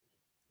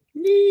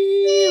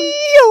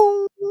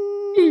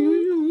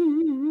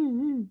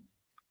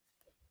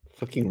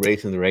Fucking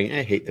race in the rain.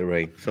 I hate the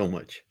rain so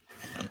much.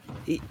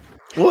 I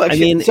Well, I actually,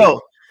 mean,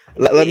 so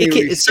let me it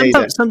can, restate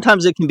that.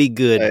 sometimes it can be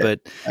good, I, but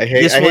I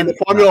this hate the one,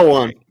 Formula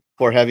One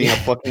for having a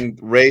fucking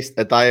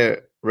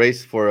tire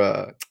race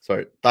for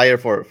tire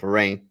for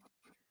rain,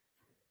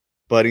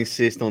 but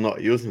insist on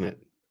not using it.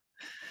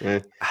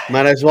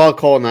 Might as well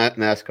call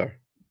NASCAR.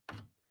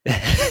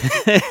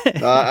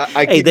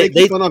 I hey, keep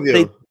making fun of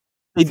they you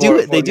they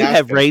for do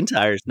have NASCAR. rain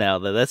tires now,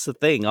 though. That's the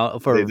thing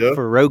They do.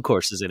 for road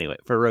courses anyway.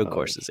 For road Oh,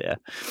 courses, yeah.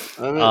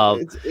 I mean, Um,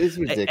 it's a-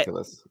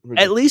 ridiculous. at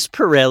Ridiculous. least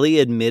Pirelli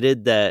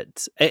admitted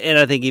that, and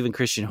I think even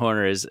Christian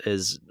Horner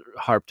is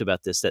harped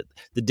about this, that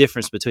the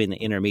difference between the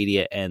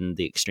intermediate and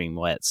the extreme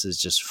wets is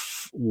just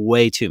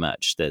way too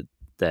much.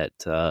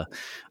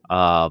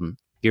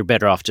 You're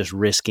better off just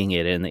risking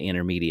it in the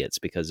intermediates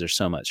because they're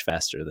so much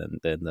faster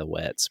than the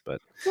wets.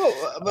 But No,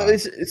 but uh,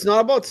 it's not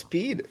about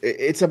speed.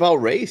 It's about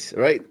race,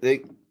 right?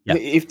 Like, yeah,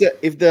 if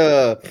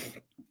the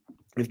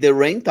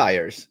rain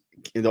tires,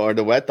 or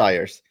the wet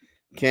tires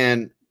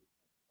can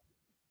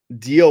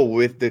deal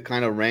with the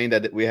kind of rain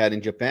that we had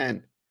in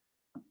Japan,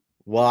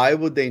 why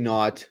would they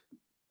not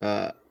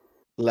uh,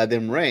 let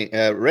them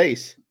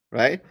race,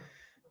 right?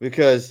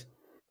 Because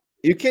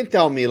you can't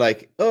tell me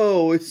like,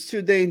 oh, it's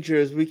too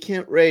dangerous, we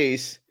can't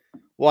race,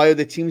 while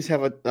the teams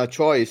have a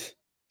choice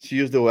to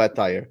use the wet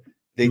tire.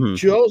 They mhm.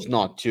 chose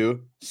not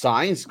to.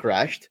 Science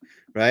crashed,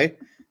 right?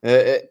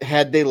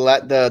 Had they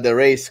let the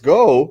race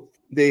go,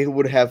 they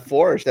would have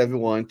forced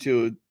everyone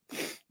to,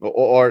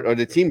 or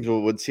the teams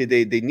would see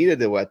they needed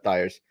the wet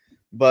tires.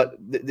 But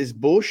this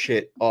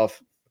bullshit of,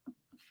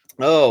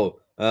 oh,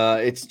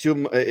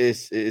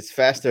 it's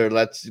faster,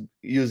 let's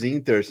use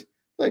Inters.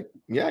 Like,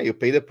 yeah, you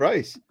pay the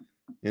price,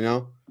 you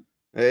know.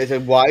 It's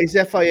like, why is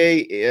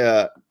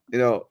FIA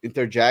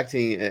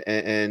interjecting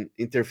and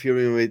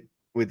interfering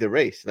with the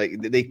race? Like,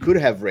 they could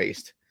have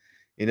raced,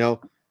 you know,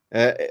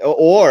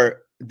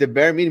 or the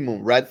bare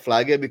minimum, red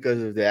flag it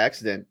because of the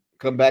accident,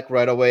 come back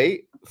right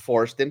away,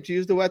 force them to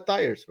use the wet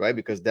tires, right?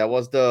 Because that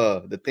was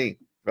the thing,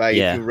 right? If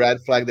Yeah. you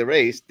red flag the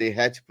race, they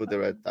had to put the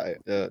red tire,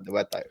 the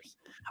wet tires.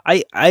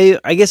 I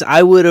guess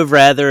I would have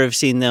rather have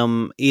seen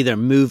them either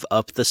move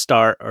up the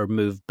start or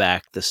move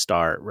back the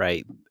start,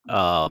 right?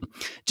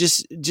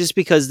 Just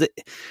because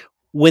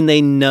when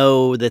they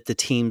know that the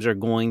teams are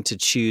going to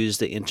choose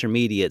the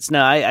intermediates.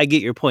 Now, I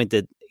get your point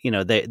that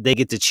they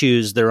get to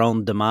choose their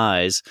own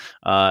demise,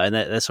 and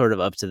that's sort of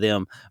up to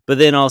them. But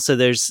then also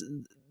there's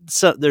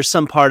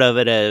some part of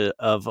it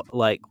of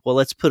like, well,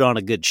 let's put on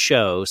a good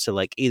show. So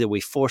like either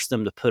we force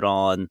them to put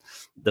on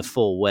the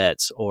full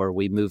wets or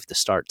we move the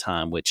start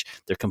time, which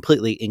they're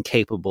completely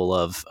incapable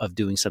of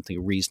doing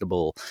something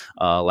reasonable,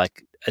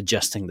 like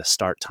adjusting the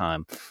start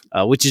time,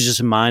 which is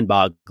just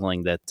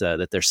mind-boggling that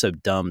they're so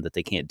dumb that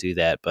they can't do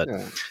that. But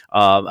Yeah.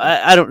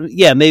 I don't.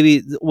 Yeah,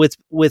 maybe with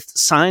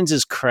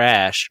Sainz's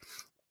crash,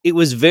 it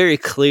was very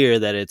clear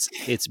that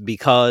it's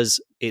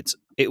because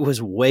it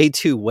was way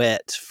too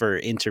wet for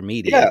Yeah.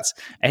 intermediates,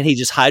 and he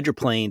just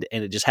hydroplaned,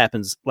 and it just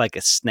happens like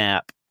a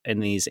snap,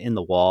 and he's in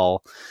the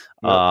wall.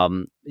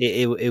 Yep.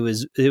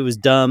 It was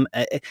dumb.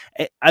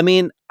 I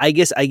mean, I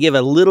guess I give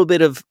a little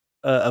bit of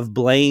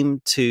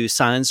blame to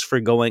Sainz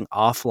for going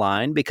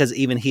offline, because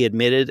even he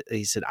admitted,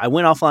 he said, I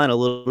went offline a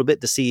little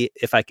bit to see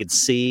if I could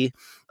see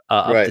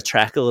up the Right.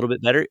 track a little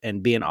bit better,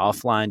 and being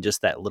offline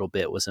just that little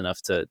bit was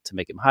enough to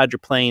make him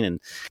hydroplane.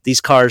 And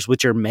these cars,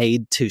 which are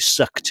made to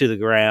suck to the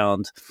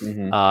ground,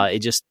 Hmm.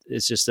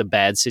 it's just a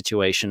bad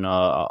situation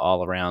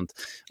all around.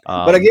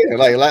 But Um, again,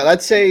 like,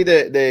 let's say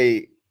that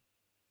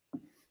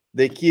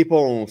they keep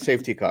on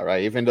safety car,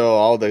 right? Even though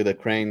all the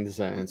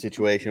cranes and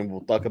situation, we'll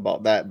talk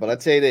about that. But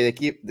let's say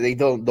they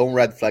don't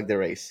red flag the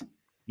race.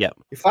 yeah,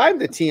 If I'm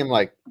the team,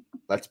 like,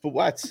 let's put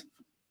wets.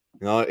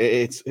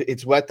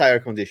 It's wet tire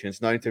condition.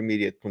 It's not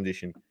intermediate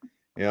condition.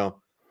 You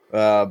know,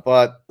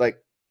 but like,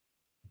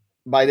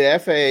 by the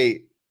FA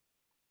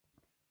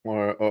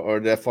or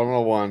the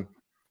Formula One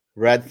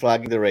red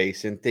flagging the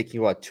race and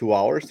taking what, 2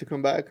 hours to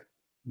come back,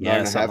 an hour yeah,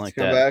 and a something half to like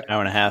come that. back.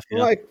 Hour and a half. I'm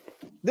Yeah. like,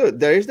 dude,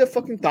 there is the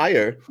fucking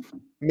tire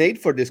made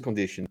for this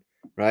condition,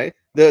 right?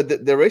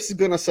 The race is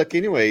gonna suck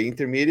anyway,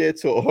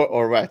 intermediates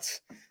or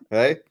wets,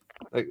 right?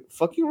 Like,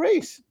 fucking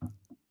race,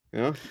 you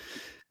know?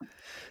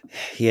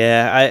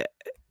 Yeah,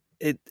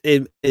 it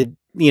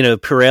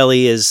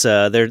Pirelli is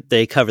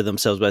they cover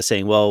themselves by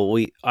saying, well,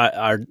 we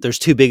are there's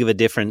too big of a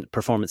different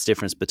performance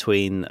difference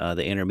between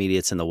the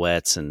intermediates and the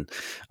wets. And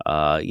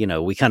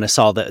we kind of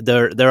saw that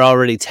they're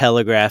already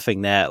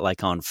telegraphing that,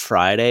 like on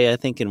Friday, I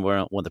think, in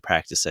one of the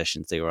practice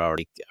sessions. They were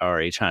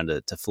already trying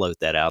to float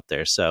that out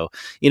there. So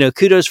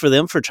kudos for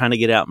them for trying to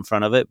get out in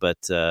front of it.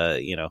 But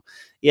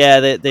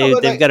yeah, No, but they've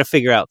like, got to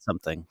figure out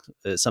something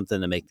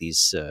to make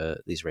these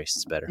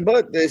races better.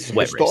 this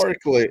Wet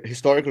racing.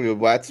 historically,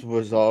 wets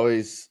was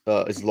always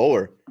is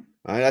lower,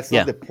 right? That's not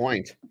Yeah. the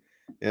point.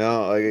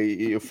 Like,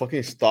 you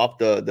fucking stop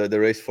the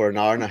race for an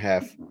hour and a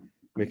half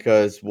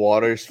because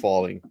water is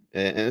falling,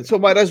 and so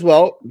might as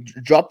well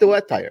drop the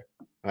wet tire,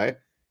 right?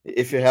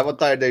 If you have a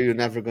tire that you're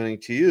never going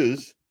to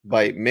use,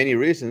 by many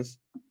reasons,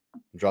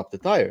 drop the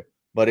tire.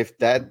 But if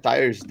that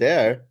tire is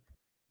there,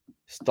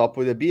 stop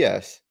with the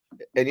BS.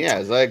 And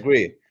yes, I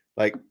agree.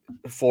 Like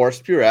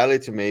force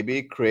Pirelli to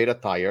maybe create a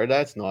tire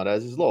that's not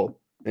as slow.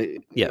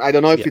 Yeah, I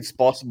don't know if yeah, it's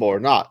possible or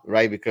not,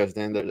 right? Because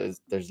then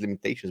there's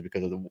limitations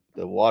because of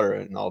the water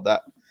and all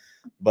that.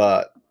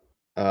 But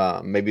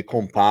maybe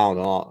compound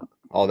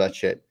all that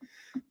shit.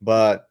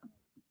 But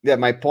yeah,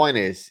 my point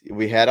is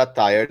we had a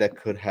tire that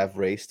could have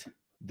raced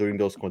during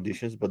those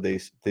conditions, but they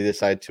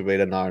decided to wait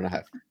an hour and a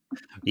half.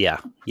 yeah,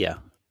 yeah.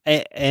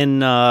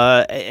 And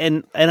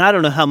I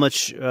don't know how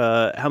much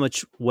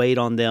weight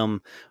on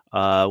them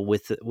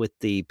with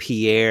the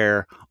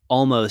Pierre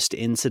almost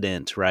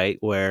incident, right?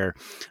 Where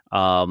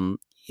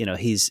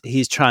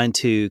he's trying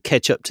to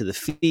catch up to the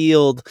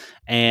field,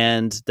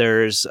 and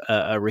there's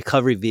a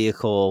recovery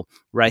vehicle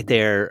right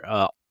there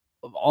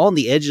on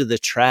the edge of the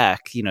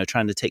track,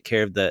 trying to take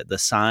care of the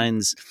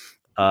signs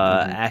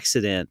Mhm.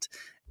 accident.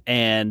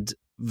 And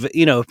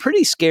a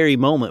pretty scary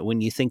moment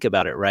when you think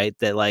about it, right?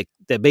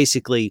 That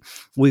basically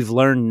we've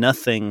learned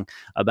nothing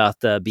about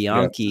the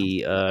Yeah.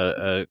 Bianchi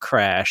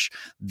crash,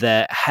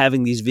 that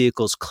having these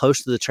vehicles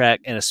close to the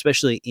track, and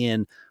especially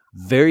in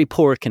very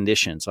poor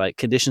conditions, like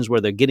conditions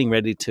where they're getting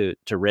ready to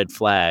red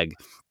flag.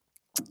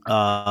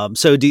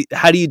 So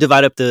how do you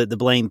divide up the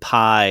blame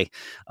pie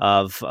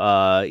of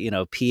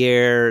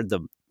Pierre, the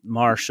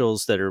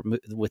marshals that are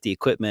with the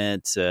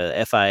equipment,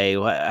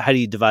 FIA? How do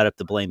you divide up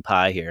the blame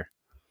pie here?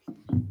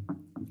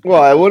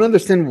 Well, I won't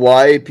understand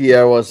why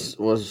Pierre was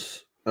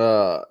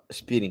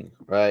speeding,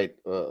 right?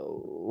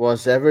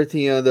 Was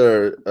everything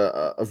under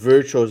a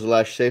virtual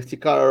slash safety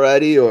car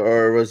already,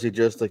 or was it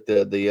just like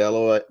the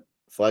yellow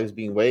flags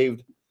being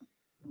waved?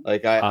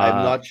 Like I'm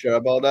Uh, not sure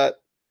about that.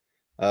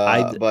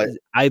 I But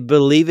I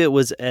believe it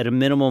was at a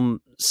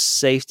minimum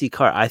safety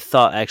car. I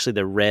thought actually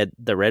the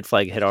red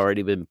flag had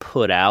already been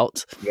put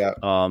out. yeah,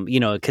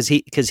 Because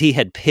he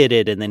had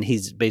pitted, and then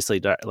he's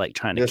basically like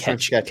trying to just trying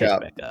to catch catch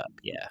up. back up.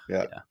 Yeah,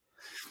 Yeah. yeah,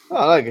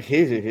 Like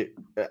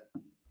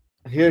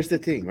here's the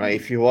thing, right?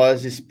 If he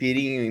was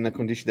speeding in a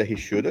condition that he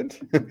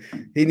shouldn't,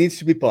 he needs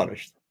to be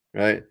punished,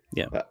 right?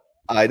 yeah, Uh,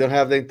 I don't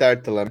have the entire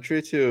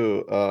telemetry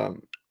to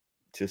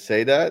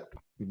say that,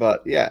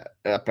 but yeah,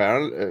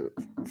 apparently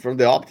from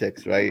the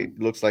optics, right, it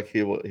looks like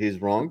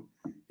he's wrong.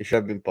 He should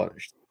have been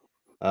punished.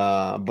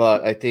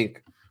 But I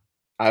think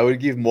I would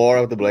give more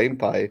of the blame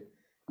pie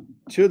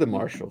to the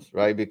marshals,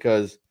 right?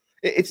 Because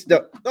it's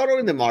the not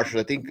only the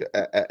marshals. I think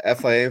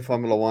FIA and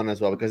Formula One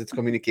as well, because it's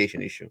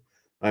communication issue.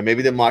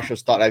 Maybe the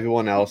marshals thought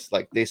everyone else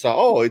like they saw,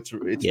 oh, it's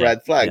yeah,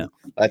 red flag. yeah.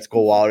 Let's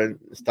go out and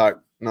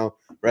start,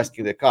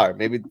 rescue the car.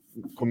 Maybe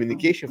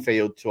communication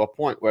failed to a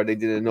point where they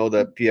didn't know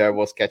that PR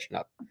was catching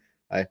up.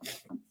 Right.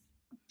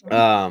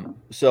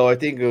 So I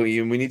think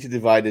we need to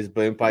divide this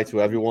blame pie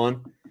to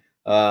everyone,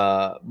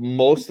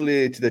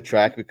 mostly to the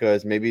track,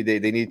 because maybe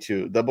they need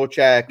to double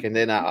check. And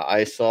then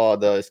I saw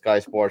the Sky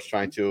Sports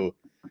trying to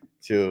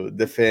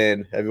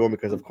defend everyone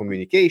because of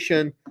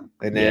communication,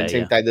 and then Yeah,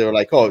 same yeah. time they were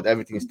like, oh,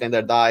 everything's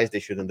standardized, they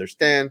should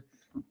understand.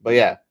 But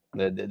yeah,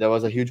 there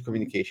was a huge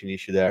communication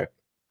issue there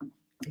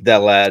that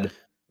led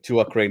to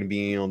a crane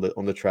being on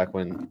the track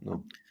when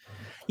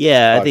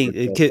Yeah, I cars think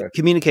were still there.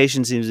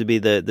 communication seems to be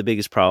the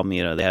biggest problem.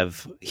 They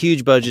have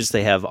huge budgets,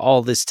 they have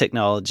all this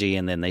technology,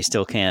 and then they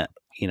still can't,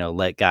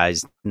 let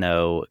guys on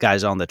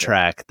the Yeah.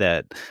 track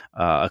that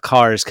a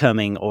car is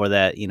coming, or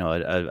that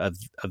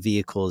a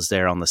vehicle is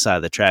there on the side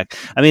of the track.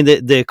 I mean,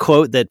 the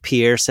quote that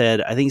Pierre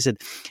said, I think he said,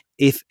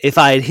 "If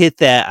I had hit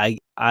that,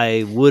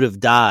 I would have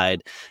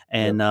died." Yep.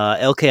 And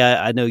LK,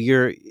 I know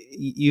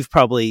you've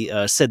probably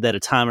said that a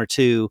time or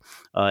two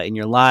in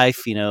your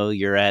life.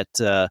 You're at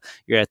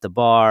the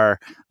bar,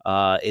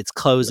 it's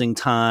closing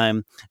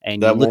time,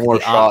 and you That look one at more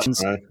the shot,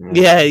 options. right?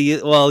 Yeah.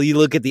 Yeah, you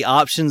look at the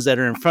options that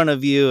are in front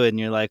of you, and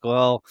you're like,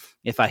 well,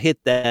 if I hit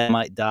that, I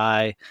might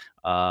die.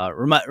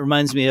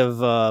 Reminds me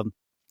of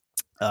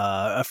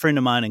a friend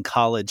of mine in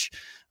college.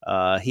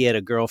 He had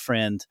a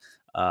girlfriend.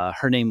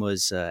 Her name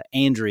was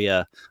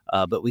Andrea,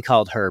 but we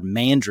called her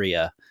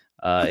Mandria.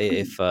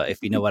 If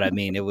you know what I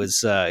mean, it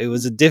was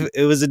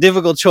a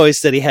difficult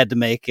choice that he had to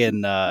make,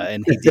 and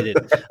he did it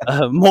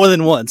more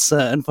than once.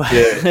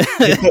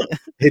 Yeah.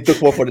 He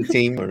took one for the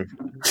team, or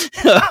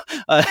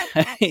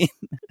I mean,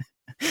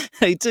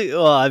 he took,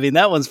 well, I mean,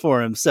 that one's for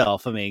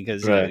himself. I mean,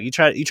 because right. you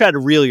try to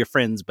reel your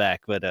friends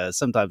back, but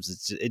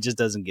sometimes it just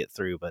doesn't get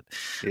through. But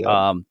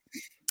Yeah. um,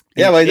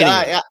 Yeah, but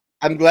anyway,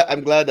 I'm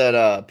glad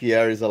that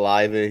Pierre is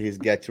alive and he's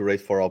get to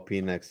race for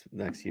Alpine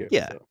next year.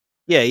 yeah. So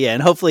Yeah, yeah,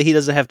 and hopefully he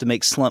doesn't have to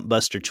make slump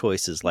buster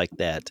choices like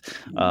that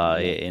yeah.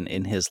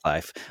 in his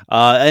life,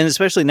 and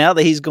especially now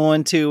that he's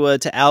going to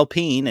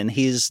Alpine, and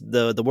he's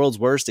the world's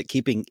worst at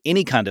keeping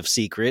any kind of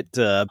secret.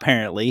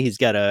 Apparently, he's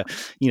got to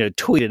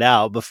tweet it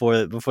out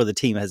before the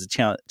team has a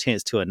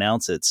chance to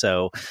announce it.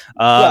 So,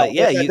 Well,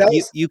 yeah, that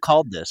was you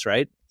called this,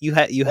 right? You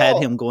had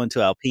him well, going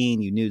to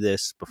Alpine. You knew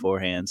this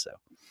beforehand, so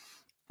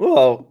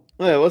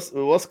it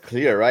was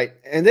clear, right?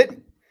 And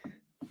then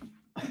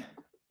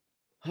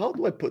how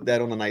do I put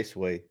that on a nice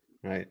way,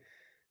 right?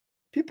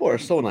 People are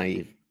so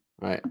naive.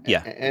 right?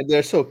 Yeah. And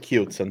they're so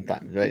cute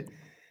sometimes, right?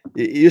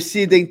 You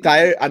see the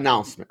entire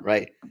announcement,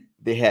 right?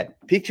 They had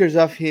pictures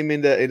of him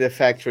in the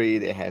factory.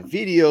 They had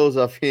videos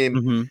of him.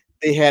 Hmm.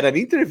 They had an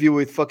interview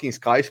with fucking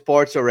Sky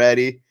Sports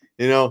already.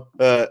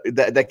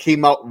 That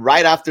came out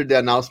right after the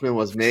announcement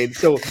was made.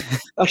 So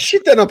a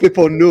shit ton of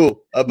people knew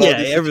Yeah, about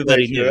the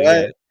everybody situation, knew.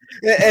 right?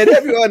 Yeah. And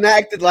everyone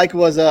acted like it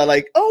was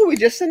like, oh, we're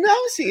just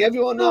announcing.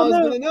 Everyone Oh now is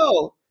no. gonna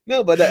know.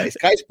 No, but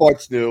Sky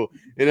Sports knew.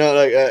 Yeah.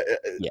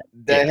 That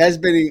Yeah. has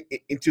been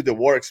into the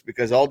works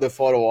because all the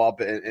photo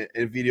op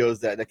and videos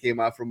that came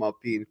out from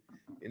Alpine,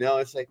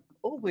 it's like,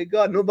 oh my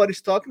god,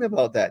 nobody's talking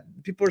about that.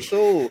 People are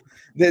so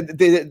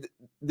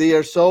they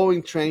are so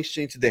entrenched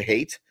into the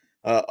hate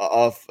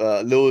of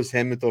Lewis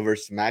Hamilton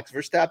versus Max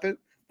Verstappen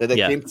that they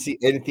Yeah. can't see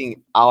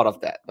anything out of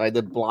that. Right,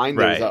 the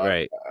blinders Right.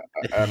 Right.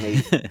 are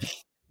amazing.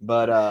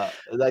 But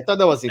I thought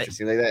that was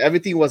interesting. Like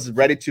everything was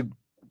ready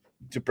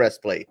to press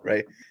play,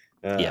 right?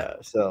 Yeah.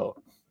 So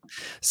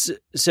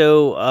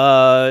So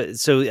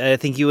I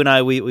think you and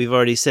I we've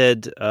already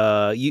said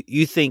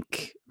you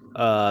think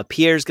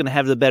Pierre's going to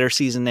have the better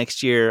season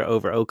next year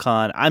over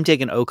Ocon. I'm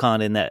taking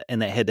Ocon in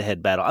that head to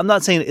head battle. I'm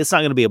not saying it's not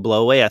going to be a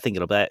blowaway. I think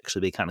it'll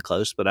actually be kind of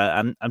close, but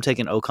I'm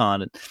taking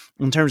Ocon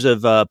in terms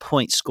of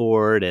points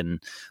scored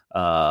and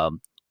well,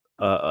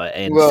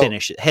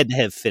 finish head to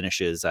head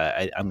finishes.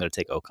 I'm going to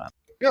take Ocon.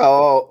 yeah,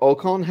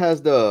 Ocon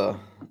has the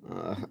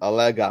a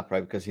leg up,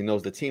 right? Because he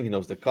knows the team, he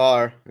knows the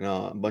car,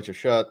 a bunch of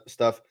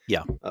stuff.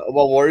 Yeah.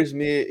 What worries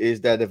me is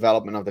the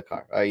development of the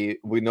car.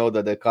 We know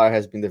that the car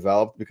has been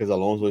developed because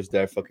Alonso is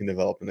there fucking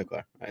developing the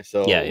car. Right?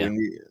 So Yeah. we Yeah.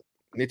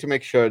 need to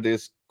make sure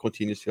this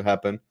continues to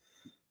happen.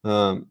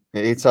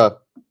 It's a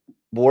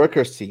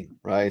workers team,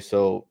 right?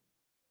 So,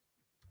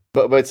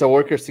 but it's a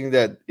workers team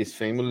that is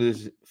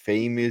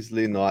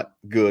famously not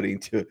good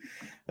into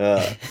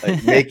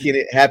like making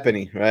it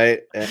happening,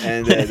 right?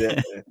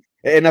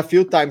 And a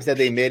few times that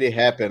they made it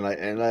happen, like,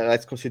 and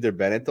let's consider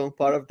Benetton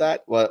part of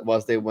that. What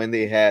was they when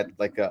they had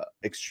like a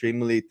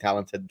extremely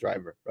talented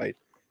driver, right?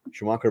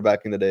 Schumacher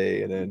back in the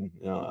day, and then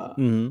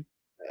Mm-hmm.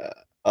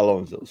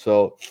 Alonso.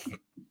 So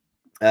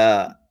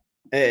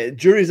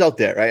jury's out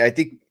there, right? I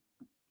think,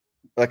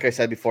 like I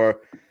said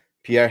before,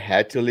 Pierre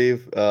had to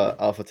leave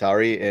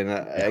AlphaTauri, and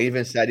Yeah. I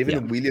even said Yeah.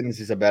 Williams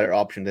is a better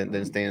option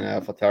than staying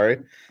at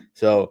AlphaTauri.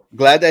 So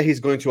glad that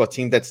he's going to a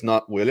team that's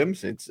not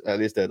Williams. It's at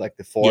least like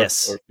the fourth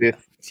Yes. or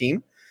fifth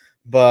team.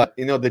 But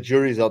the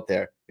jury's out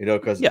there,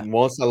 because Yeah.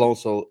 once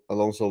Alonso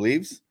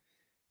leaves,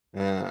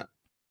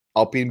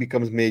 Alpine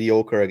becomes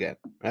mediocre again,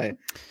 right?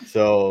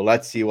 So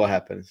let's see what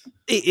happens.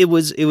 It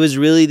was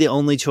really the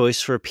only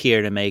choice for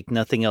Pierre to make.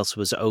 Nothing else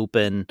was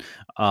open,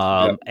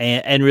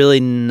 and really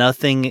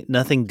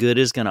nothing good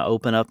is going to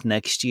open up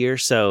next year.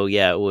 So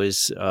yeah, it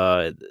was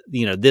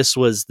this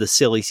was the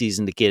silly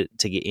season to get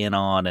in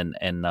on,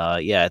 and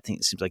I think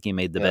it seems like he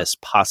made the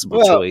best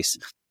possible choice.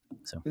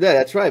 So yeah,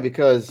 that's right,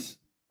 because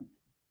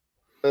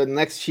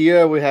next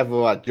year we have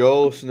what,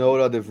 Joe,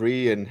 Snowda, De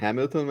Vries, and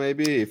Hamilton,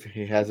 maybe, if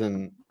he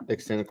hasn't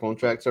extended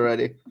contracts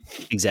already.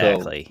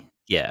 exactly, So,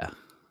 yeah.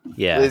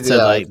 So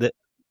like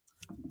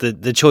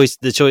the choice,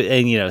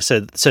 and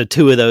so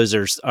two of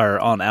those are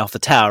on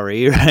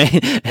AlphaTauri,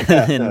 right?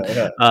 And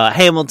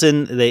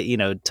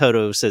Hamilton,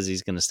 Toto says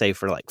he's going to stay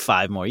for like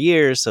 5 more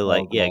years. So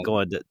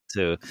going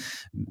to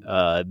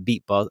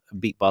beat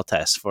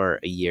Bottas for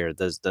a year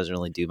doesn't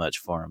really do much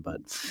for him. But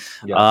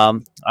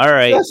all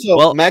right,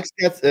 so Max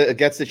gets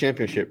the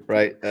championship,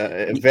 right?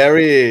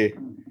 Very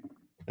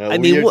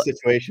weird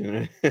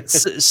situation.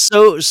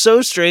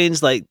 so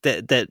strange, like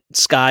that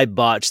Sky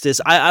botched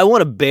this. I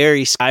want to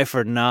bury Sky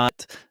for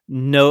not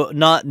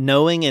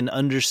knowing and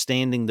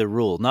understanding the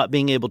rule, not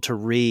being able to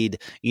read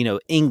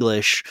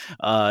English,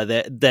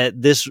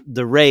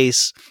 the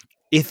race,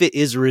 if it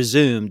is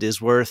resumed,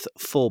 is worth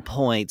full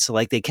points.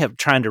 Like they kept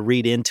trying to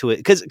read into it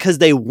because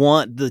they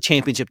want the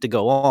championship to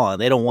go on.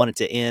 They don't want it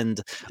to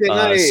end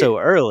so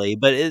early.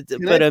 But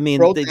I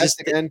mean, they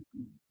just again.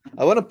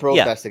 I want to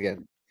protest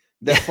again.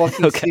 That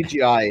fucking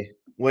CGI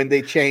when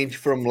they change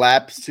from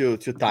laps to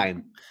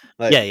time.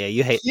 Like,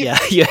 you hate you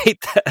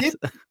hate that.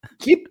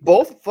 Keep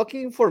both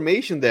fucking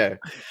information there.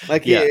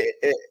 Like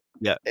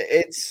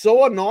it's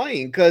so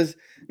annoying because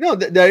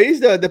there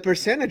is the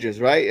percentages,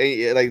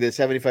 right? Like the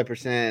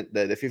 75%,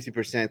 the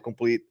 50%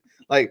 complete.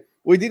 Like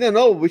we didn't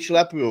know which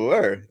lap we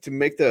were to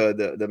make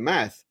the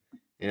math.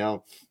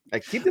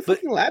 Like keep the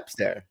fucking laps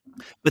there.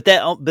 But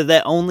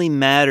that only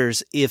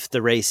matters if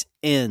the race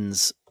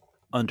ends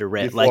under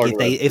red. Before like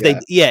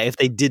if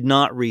they did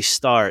not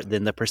restart,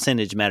 then the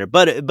percentage matter.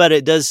 But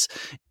it does.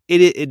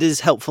 It is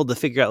helpful to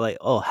figure out, like,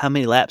 oh, how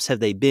many laps have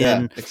they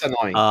been? Yeah, it's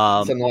annoying.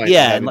 It's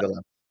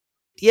annoying.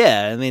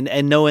 I mean,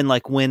 and knowing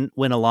like when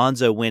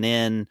Alonso went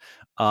in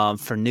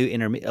for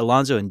new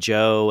Alonso and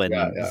Joe and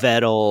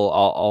Vettel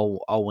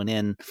all went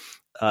in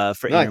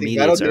for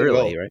intermediates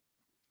early, right?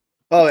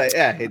 Oh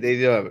yeah, they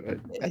do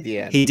at the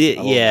end. He did,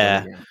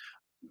 yeah.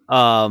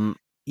 And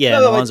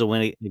Alonso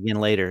went again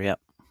later. Yeah.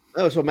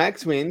 Oh, so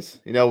Max wins.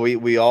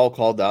 We all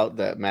called out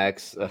that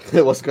Max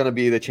was going to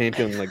be the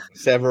champion like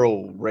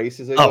several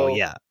races Oh ago.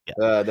 yeah,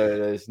 yeah,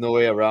 There's no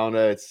way around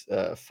it.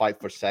 It's fight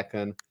for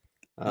second.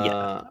 yeah.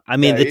 Uh, I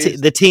mean, there is,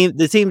 the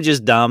team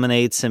just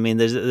dominates. I mean,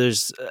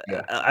 there's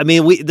yeah, I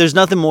mean, there's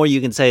nothing more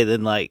you can say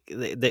than like,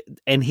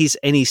 and he's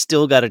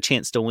still got a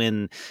chance to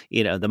win.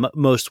 The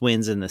most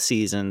wins in the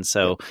season. yeah,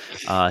 So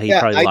he yeah.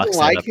 probably I don't locks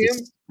that like up him.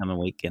 this coming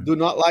weekend. Do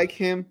not like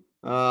him.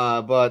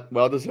 But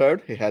well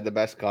deserved. He had the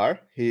best car.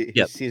 He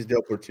Yep. seized the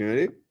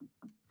opportunity.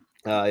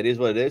 It is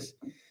what it is.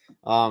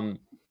 Um,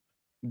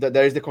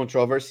 there is the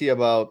controversy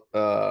about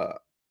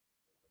not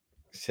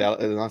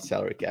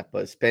salary cap,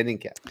 but spending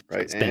cap,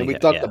 right? And Spending we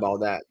cap. talked Yeah. about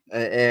that.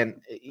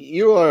 And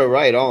you are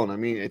right on. I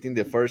mean, I think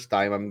the first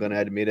time I'm gonna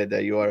admit it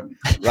that you are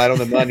right on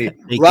the money,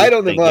 Thank you. right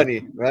on the Thank you.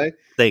 money, right?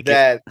 Thank you.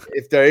 That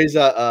if there is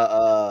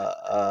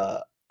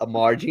a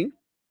margin,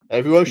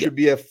 everyone Yeah. should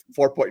be at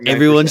 4.9%.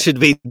 Everyone should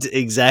be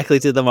exactly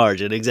to the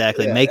margin.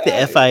 Exactly. Yeah, Make the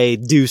FIA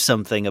do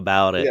something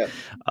about it. yeah.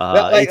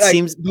 Like, It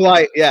seems. do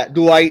I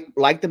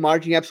like the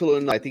margin?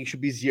 Absolutely not. I think it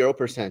should be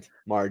 0%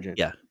 margin.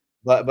 Yeah.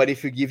 But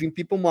if you're giving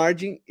people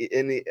margin,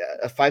 and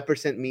a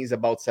 5% means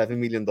about $7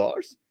 million,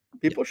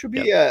 people should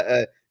be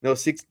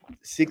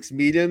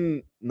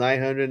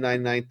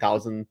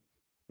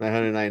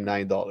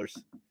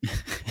 $6,999,999.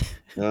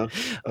 No,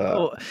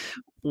 Oh,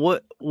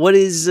 what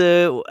is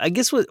I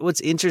guess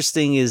what's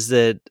interesting is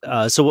that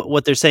so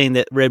what they're saying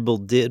that Red Bull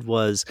did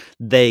was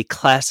they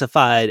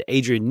classified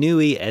Adrian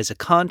Newey as a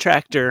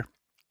contractor,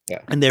 yeah,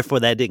 and therefore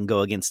that didn't go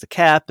against the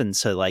cap, and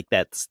so like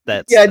that's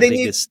yeah. the They need.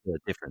 biggest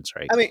difference,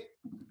 right? I mean,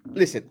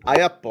 listen.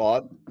 I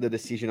applaud the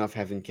decision of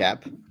having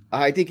cap.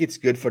 I think it's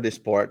good for the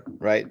sport,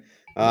 right?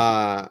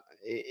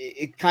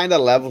 It kind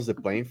of levels the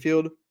playing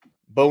field,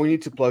 but we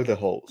need to plug the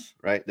holes,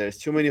 right? There's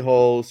too many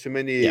holes, too Yeah,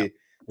 many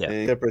yeah,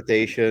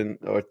 interpretation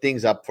or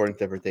things up for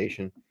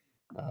interpretation.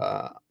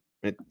 Uh,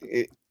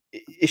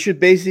 it should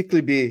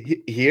basically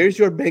be here's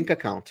your bank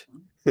account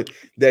that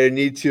you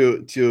need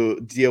to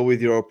deal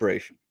with your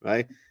operation,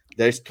 right?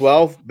 There's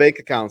 12 bank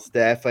accounts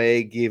the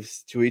FIA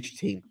gives to each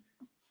team.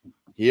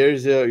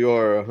 Here's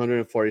your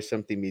 140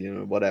 something million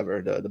or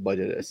whatever the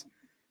budget is.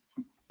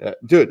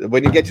 Dude,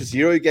 when you get to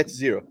zero, you get to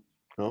zero.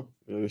 No,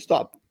 you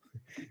stop.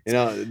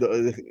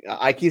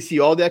 I can see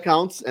all the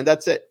accounts and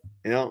that's it.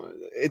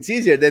 It's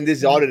easier than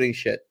this auditing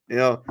shit.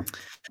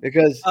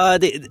 Because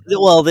but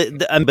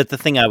the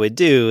thing I would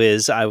do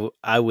is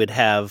I would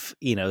have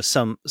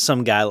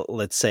some guy,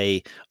 let's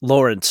say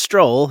Lawrence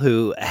Stroll,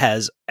 who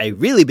has a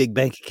really big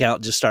bank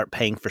account, just start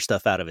paying for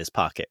stuff out of his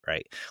pocket,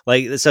 right?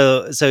 Like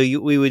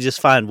we would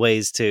just find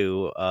ways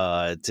to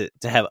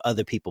have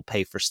other people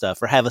pay for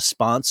stuff, or have a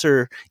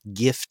sponsor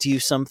gift you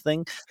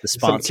something. The some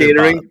sponsor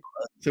catering.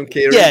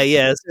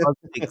 yeah,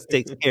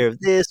 takes care of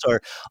this,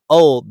 or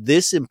oh,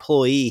 this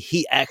employee,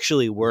 he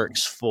actually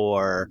works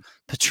for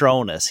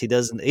Patronus. He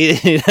doesn't,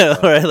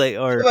 or like,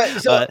 or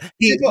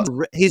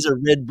he's a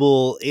Red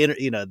Bull,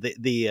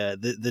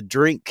 the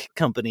drink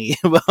company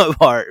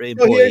part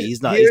employee.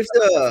 He's not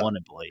one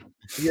employee.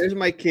 Here's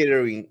my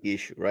catering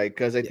issue, right?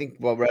 Because I think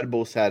what Red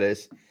Bull said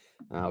is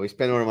we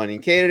spend more money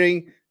in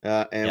catering,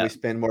 and we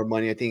spend more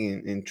money, I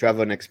think, in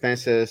travel and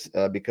expenses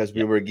because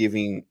we were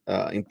giving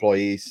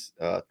employees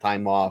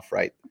time off,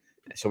 right?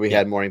 So we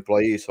had more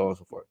employees, so on and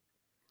so forth.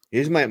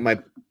 Here's my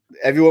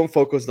everyone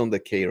focused on the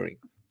catering,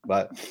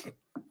 but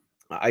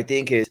I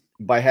think is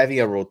by having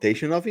a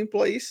rotation of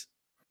employees,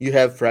 you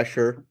have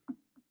fresher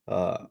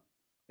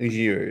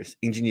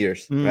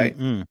engineers, right?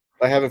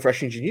 By having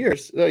fresh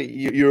engineers,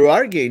 you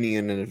are gaining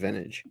an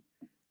advantage.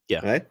 Yeah.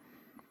 Right.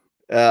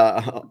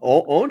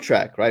 On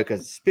track, right?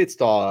 Because it's pit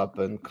stop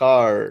and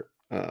car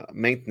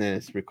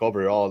maintenance,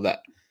 recovery, all of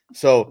that.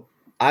 So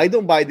I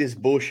don't buy this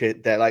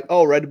bullshit that like,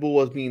 oh, Red Bull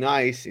was being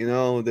nice,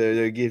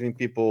 they're giving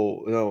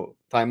people,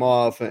 time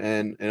off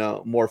and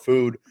more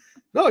food.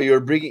 No, you're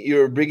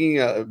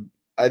bringing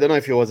I don't know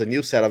if it was a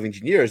new set of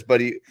engineers,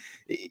 but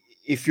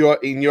if you're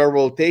in your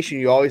rotation,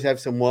 you always have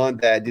someone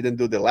that didn't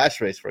do the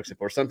last race, for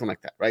example, or something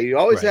like that, right? You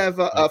always have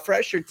a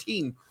fresher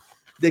team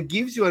that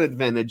gives you an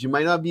advantage. It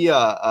might not be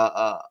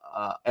a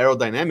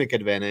aerodynamic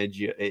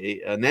advantage,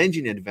 an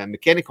engine advantage,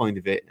 mechanical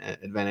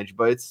advantage,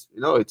 but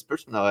it's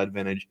personal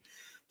advantage.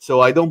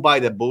 So I don't buy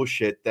the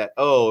bullshit that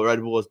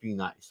Red Bull was being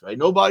nice, right?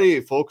 Nobody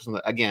focus on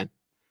that. Again,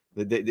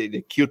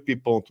 the cute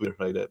people on Twitter,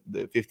 right?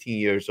 The 15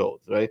 years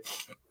old, right?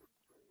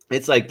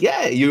 It's like,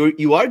 yeah,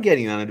 you are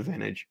getting an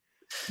advantage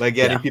by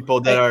getting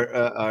people that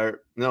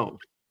are no.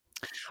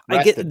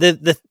 I get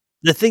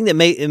the thing that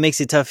makes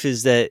it tough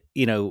is that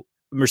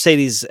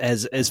Mercedes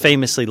has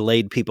famously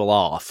laid people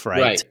off,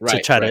 right?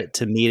 To try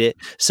to meet it.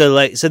 So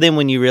then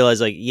when you realize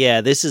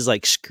this is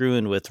like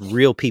screwing with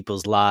real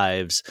people's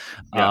lives,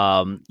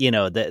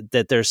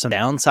 that there's some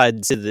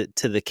downside to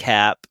the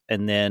cap.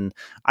 And then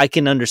I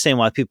can understand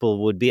why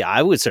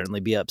I would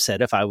certainly be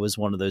upset if I was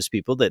one of those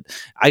people that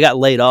I got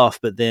laid off,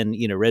 but then,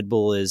 Red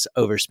Bull is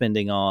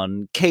overspending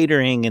on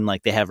catering and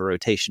like they have a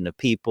rotation of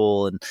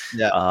people. And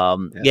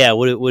it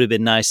would have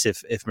been nice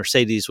if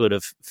Mercedes would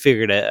have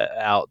figured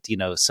out,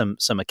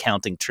 some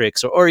accounting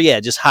tricks, or yeah,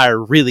 just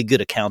hire really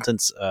good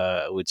accountants,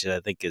 which I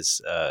think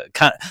is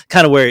kind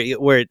of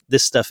where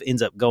this stuff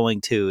ends up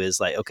going to is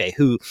like, okay,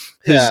 who's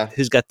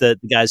got the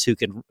guys who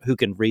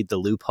can read the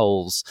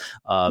loopholes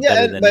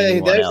better than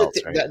anyone else,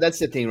 right? That's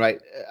the thing,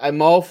 right?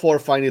 I'm all for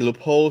finding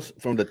loopholes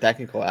from the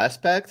technical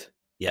aspect.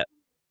 Yeah.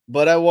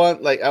 But I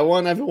want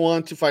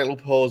everyone to find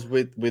loopholes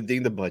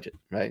within the budget,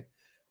 right?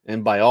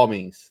 And by all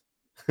means,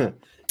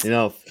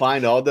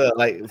 find all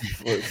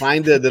the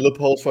find the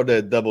loopholes for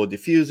the double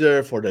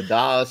diffuser, for the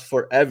DOS,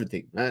 for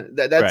everything. Right?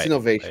 That's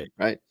innovation,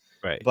 right?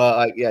 Right.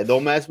 But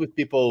don't mess with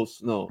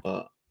people's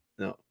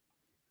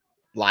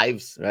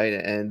lives, right?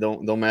 And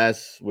don't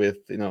mess with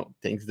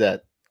things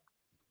that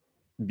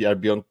are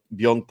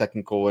beyond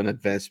technical and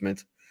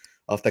advancement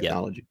of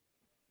technology.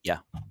 Yeah.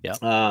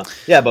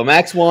 But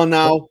Max won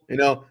now.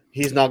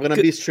 He's not gonna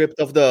be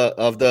stripped of the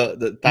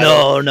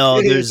title.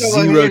 No, there's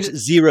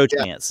zero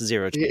chance.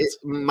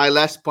 My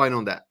last point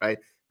on that, right?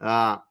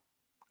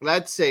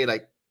 Let's say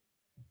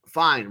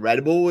fine,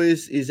 Red Bull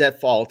is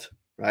at fault,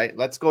 right?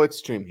 Let's go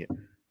extreme here.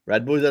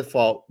 Red Bull is at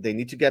fault. They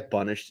need to get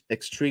punished,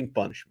 extreme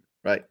punishment,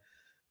 right?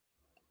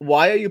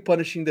 Why are you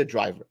punishing the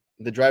driver?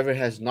 The driver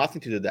has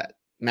nothing to do with that.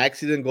 Max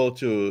didn't go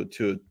to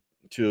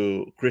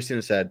Christian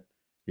and said,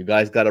 "You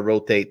guys got to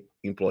rotate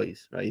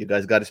employees, right? You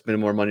guys got to spend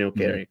more money on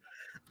carrying."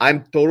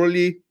 I'm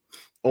totally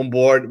on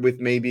board with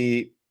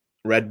maybe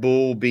Red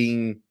Bull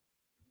being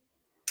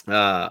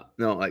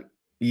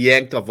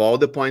yanked of all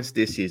the points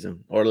this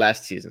season or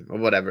last season or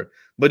whatever,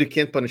 but you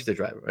can't punish the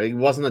driver, right? It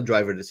wasn't a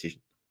driver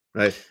decision,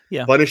 right?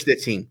 Punish the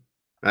team,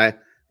 right?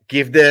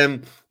 Give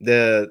them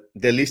the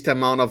least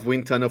amount of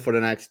wind tunnel for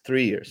the next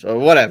 3 years or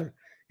whatever.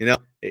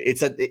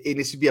 It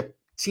needs to be a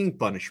team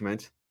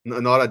punishment,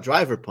 not a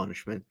driver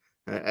punishment.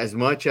 As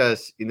much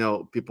as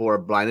people are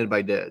blinded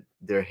by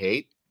their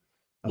hate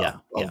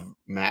of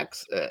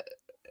Max,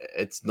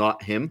 it's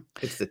not him,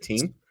 it's the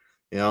team.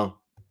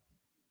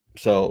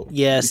 So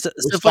stuff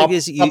stop, like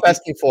this. Stop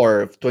asking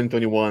for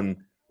 2021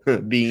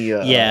 being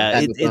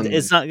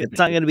it's not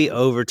going to be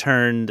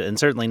overturned, and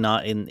certainly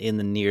not in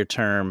the near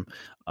term.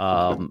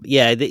 A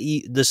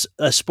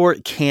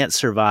sport can't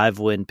survive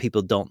when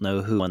people don't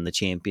know who won the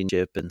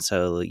championship, and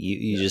so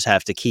you just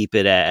have to keep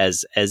it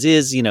as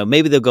is.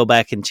 Maybe they'll go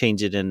back and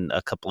change it in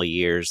a couple of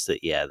years.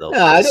 I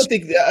don't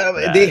think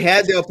they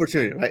had the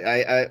opportunity. Right?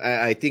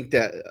 I think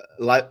that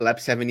lap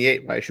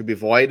 78 right should be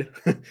void.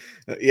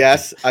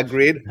 Yes,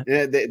 agreed.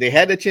 They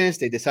had the chance.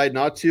 They decided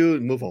not to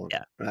move on.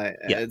 Right.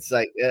 It's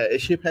like a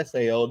ship has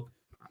sailed.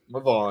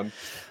 Move on.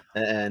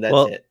 And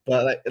that's it.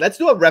 But let's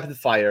do a rapid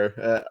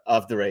fire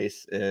of the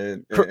race,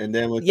 and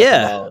then we'll talk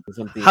about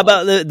something. How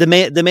about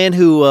the man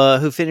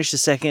who finished the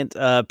second,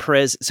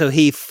 Perez? So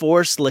he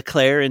forced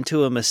Leclerc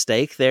into a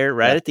mistake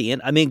there at the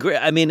end. I mean,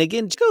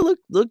 again, Checo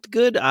looked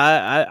good.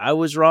 I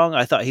was wrong.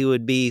 I thought he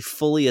would be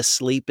fully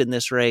asleep in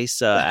this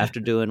race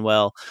after doing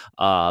well.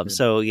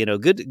 So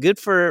good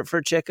for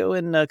Checo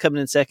and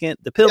coming in second.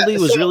 The penalty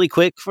was really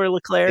quick for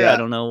Leclerc. I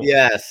don't know.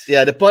 Yes,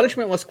 the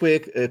punishment was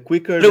quicker.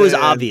 But it was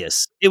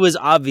obvious. It was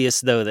obvious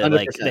though that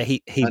 100%. That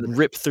he 100%.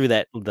 Ripped through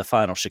the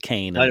final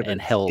chine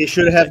and held. He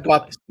should have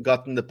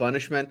gotten the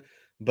punishment,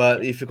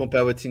 but if you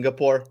compare with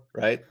Singapore,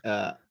 right,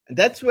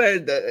 that's where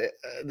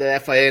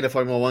the FIA and the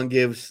Formula One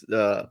gives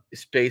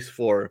space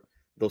for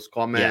those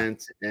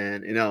comments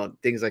and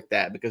things like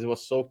that, because it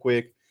was so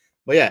quick.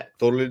 But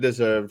totally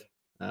deserved.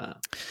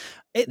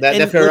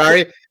 The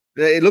Ferrari,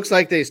 it looks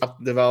like they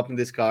stopped developing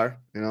this car.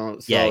 So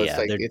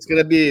it's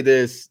gonna be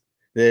this.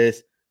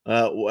 It's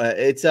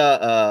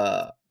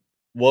a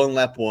one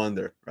lap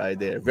wonder right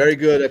there. Very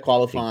good at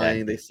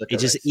qualifying. It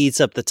just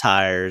eats up the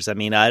tires. I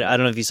mean, I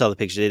don't know if you saw the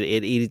picture.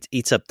 It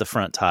eats up the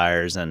front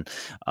tires, and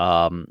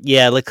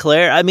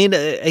Leclerc. I mean,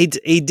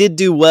 he did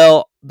do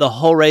well the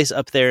whole race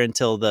up there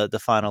until the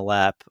final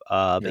lap.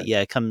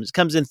 But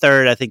comes in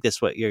third. I think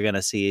that's what you're going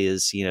to see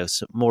is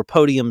some more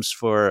podiums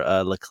for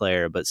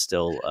Leclerc, but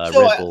still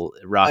Red Bull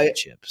rocket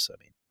ships. I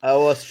mean, I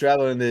was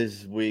traveling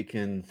this week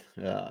and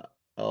I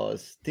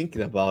was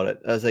thinking about it.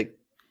 I was like,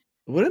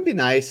 wouldn't it be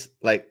nice,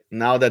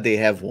 now that they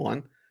have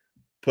won,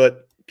 put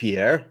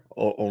Pierre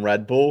on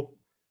Red Bull,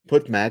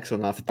 put Max on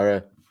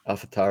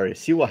AlphaTauri,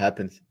 see what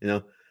happens,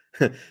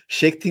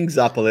 shake things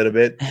up a little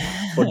bit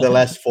for the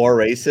last 4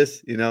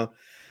 races,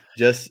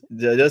 just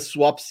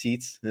swap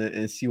seats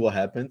and see what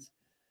happens.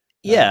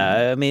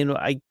 I mean,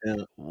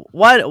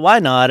 why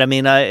not? I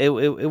mean,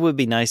 it would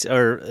be nice,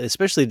 or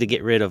especially to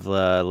get rid of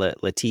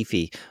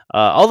Latifi.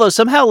 Although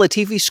somehow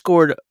Latifi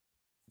scored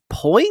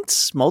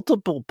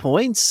multiple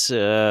points.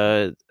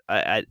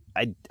 I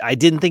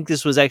didn't think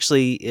this was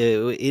actually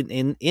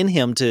in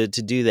him to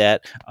do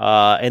that.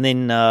 And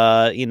then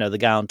the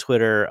guy on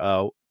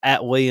Twitter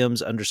at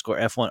Williams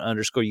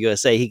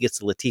 _F1_USA, he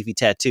gets a Latifi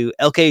tattoo.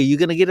 LK, are you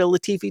gonna get a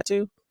Latifi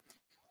too?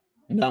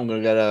 No, I'm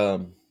gonna get a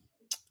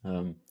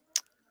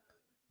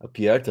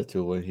Pierre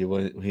tattoo when he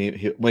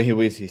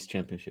wins his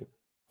championship.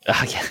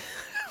 Yeah.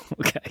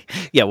 Okay.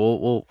 Yeah,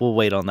 we'll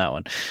wait on that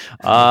one.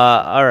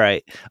 All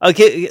right.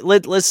 Okay.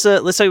 Let's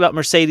talk about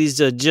Mercedes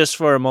just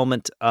for a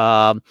moment.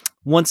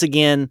 Once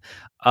again,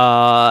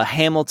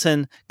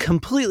 Hamilton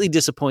completely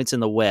disappoints in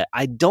the wet.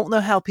 I don't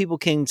know how people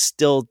can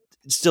still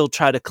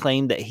try to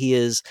claim that he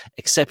is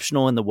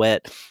exceptional in the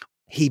wet.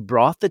 He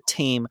brought the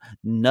team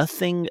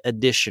nothing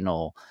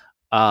additional.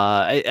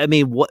 I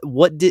mean,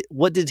 what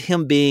did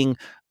him being,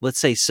 let's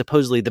say,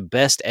 supposedly the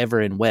best ever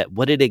in wet,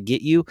 what did it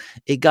get you?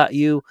 It got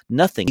you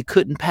nothing. He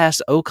couldn't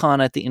pass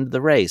Ocon at the end of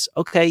the race.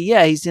 Okay,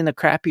 yeah, he's in a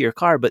crappier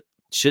car, but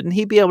shouldn't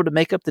he be able to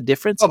make up the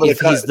difference but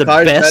if he's the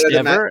car is best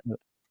better ever?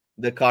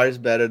 the car is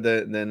better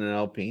than an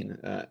Alpine.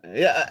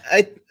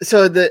 It's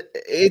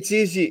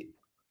easy.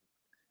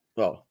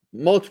 Well,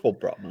 multiple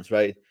problems,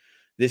 right?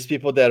 These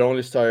people that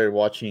only started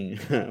watching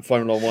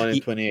Formula One in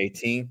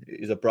 2018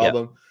 is a Yep.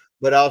 problem,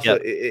 but also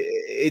Yep.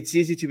 it's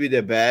easy to be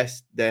the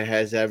best that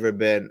has ever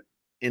been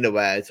in the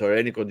wet or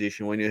any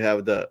condition when you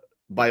have the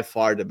by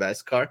far the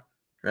best car,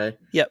 right?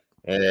 Yep.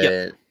 And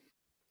Yep.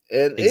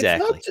 and it's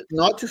Exactly.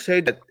 not to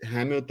say that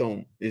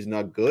Hamilton is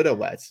not good at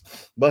wets,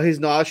 but he's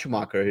not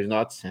Schumacher, he's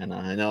not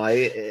Senna.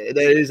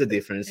 There is a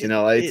difference.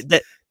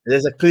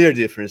 There's a clear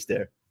difference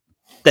there.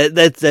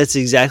 That's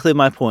exactly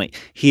my point.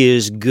 He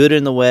is good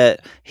in the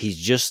wet. He's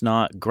just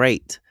not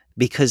great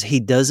because he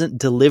doesn't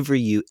deliver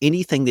you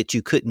anything that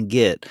you couldn't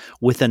get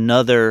with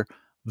another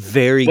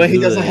very But good.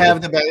 he doesn't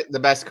have the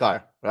best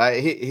car,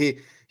 right? He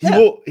Yeah,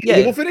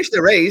 will finish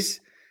the race.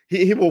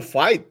 He will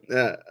fight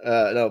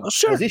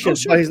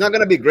positions, sure. but he's not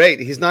gonna be great.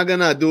 He's not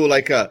gonna do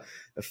like a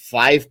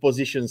 5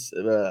 positions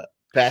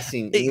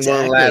passing in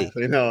one lap.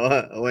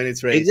 Exactly. When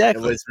it's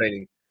Exactly.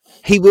 raining.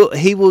 He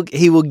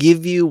will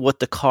give you what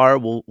the car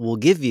will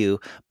give you,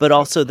 but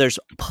also there's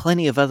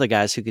plenty of other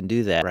guys who can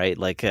do that, right?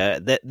 Like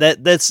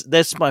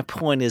that's my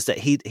point, is that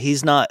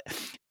he's not.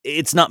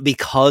 It's not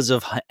because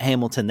of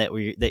Hamilton that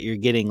you're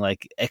getting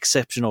like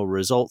exceptional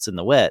results in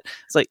the wet.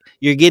 It's like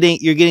you're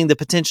getting the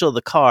potential of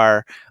the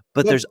car,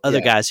 but there's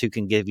other guys who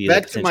can give you the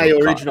Back to potential my of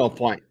the car. original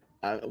point.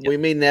 We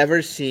may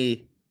never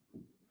see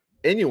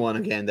anyone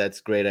again that's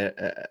great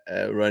at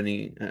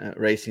running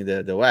racing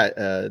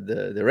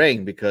the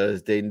rain,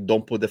 because they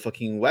don't put the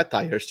fucking wet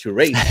tires to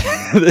race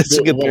That's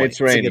a good when point.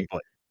 it's raining.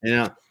 Point.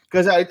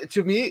 Because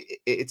to me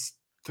it's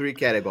 3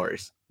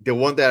 categories: the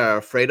one that are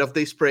afraid of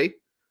the spray,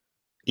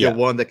 the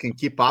one that can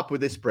keep up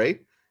with the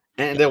spray,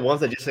 and the ones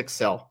that just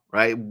excel,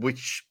 right?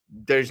 Which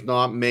there's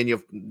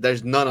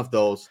none of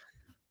those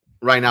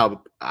right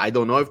now. I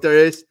don't know if there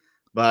is,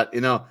 but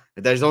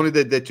there's only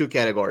the 2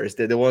 categories: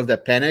 the ones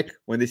that panic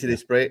when they see the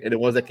spray, and the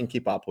ones that can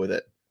keep up with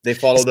it. They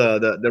follow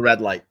the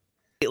red light.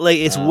 Like,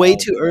 it's way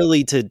too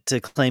early to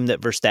claim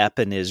that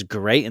Verstappen is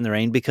great in the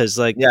rain, because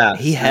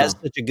he has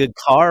such a good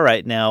car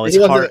right now. It's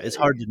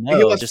hard to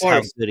know just how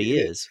good he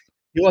is.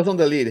 He was on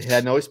the lead. He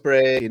had no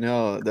spray.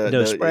 No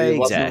spray,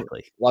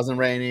 exactly. Wasn't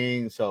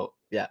raining, so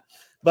yeah.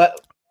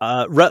 But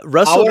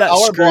Russell got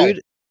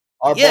screwed.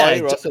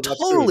 Russell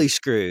totally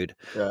screwed.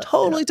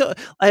 Totally.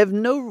 I have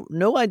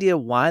no idea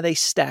why they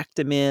stacked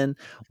him in,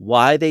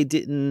 why they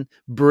didn't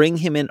bring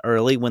him in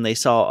early when they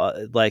saw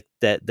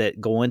that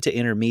going to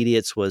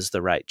intermediates was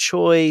the right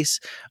choice.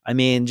 I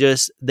mean,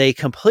 just they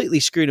completely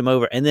screwed him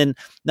over. And then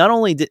not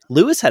only did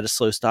Lewis had a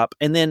slow stop,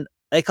 and then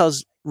they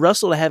caused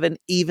Russell to have an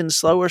even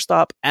slower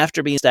stop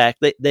after being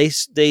stacked. They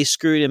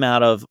screwed him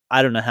out of,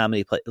 I don't know how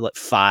many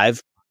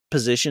 5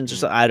 positions or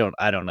something.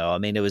 I don't know. I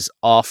mean, it was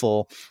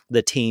awful.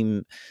 The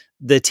team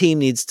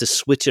needs to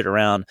switch it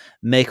around,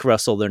 make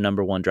Russell their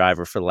number 1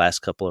 driver for the last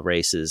couple of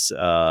races.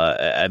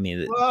 I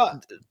mean,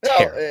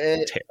 terrible.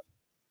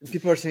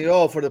 People are saying,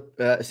 for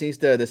since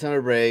the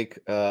summer break,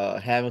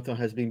 Hamilton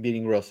has been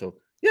beating Russell.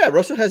 Yeah,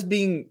 Russell has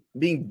been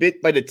being bit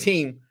by the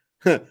team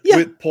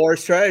with poor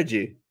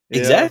strategy.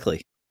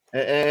 Exactly.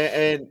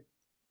 And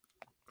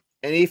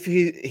if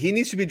he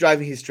needs to be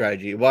driving his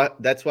strategy,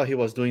 that's what he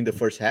was doing the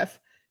first half.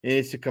 He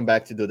needs to come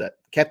back to do that.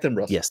 Captain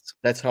Russell. Yes.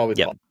 That's how we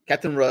call it.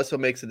 Captain Russell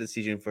makes a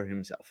decision for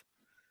himself.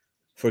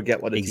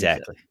 Forget what the team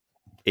said.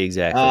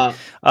 Exactly.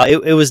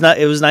 It was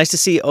nice to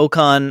see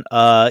Ocon,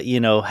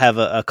 have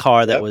a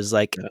car that was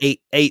like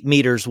 8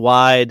 meters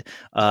wide.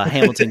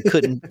 Hamilton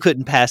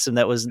couldn't pass him.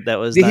 That was. Did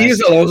nice. He use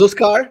Alonso's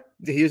car?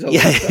 Did he use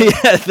Alonso's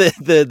car?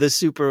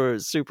 The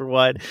super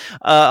wide.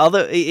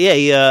 Although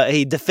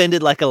he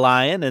defended like a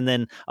lion, and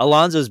then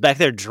Alonso's back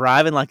there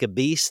driving like a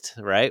beast.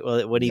 Right.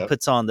 Well, when he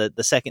puts on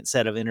the second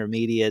set of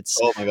intermediates.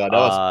 Oh my god, that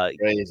was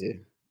crazy.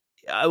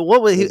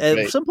 What was he?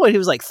 At some point, he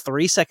was like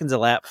 3 seconds a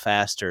lap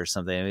faster or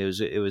something. I mean,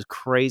 it was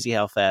crazy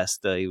how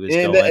fast he was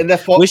going.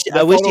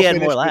 I wish he had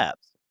more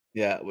laps.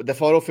 The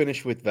photo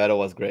finish with Vettel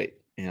was great.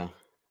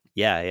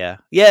 Yeah,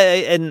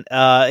 and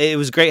it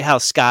was great how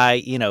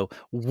Sky,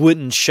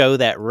 wouldn't show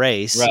that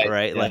race,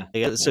 right? Like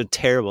it was so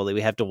terrible that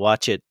we have to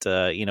watch it,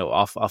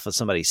 off of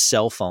somebody's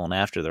cell phone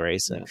after the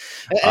race. And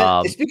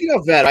speaking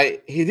of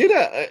that, he did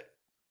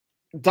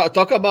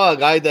talk about a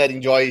guy that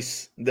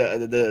enjoys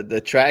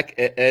the track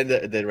and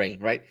the rain,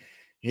 right?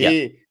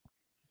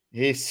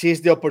 He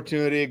seized the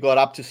opportunity, got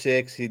up to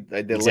 6. He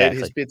delayed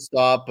his pit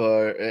stop,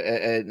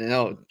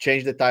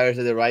 changed the tires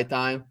at the right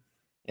time,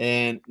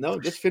 and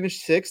just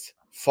finished 6th.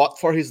 Fought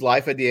for his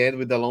life at the end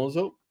with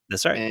Alonso.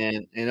 That's right.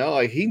 And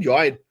he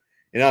enjoyed.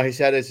 He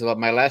said it's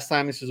my last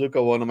time in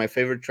Suzuka, one of my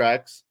favorite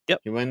tracks.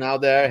 Yep. He went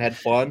out there, had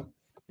fun.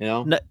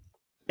 No, Nice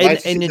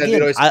to see and that again,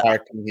 little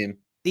spark in him.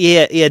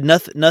 yeah, he had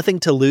nothing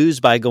to lose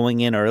by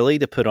going in early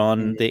to put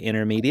on the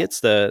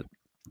intermediates. And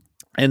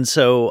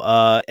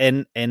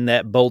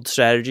that bold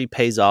strategy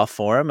pays off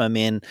for him. I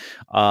mean,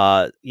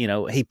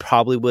 he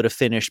probably would have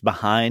finished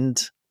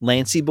behind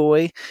Lancey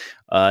Boy.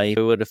 He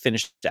would have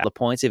finished out the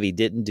points if he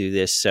didn't do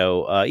this.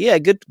 So,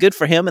 good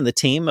for him and the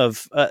team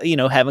of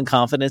having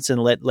confidence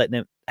and letting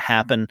it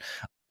happen.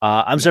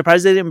 I'm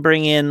surprised they didn't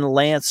bring in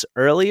Lance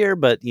earlier,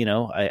 but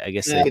I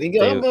guess they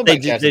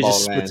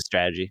just split the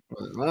strategy.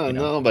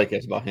 Nobody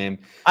cares about him.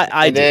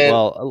 I do.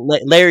 Well,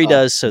 Larry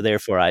does, so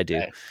therefore I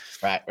do.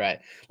 Right.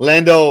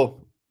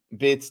 Lando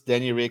beats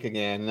Danny Rick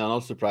again.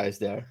 No surprise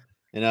there.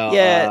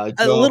 A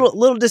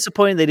little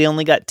disappointed that he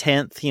only got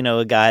 10th.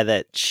 A guy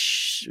that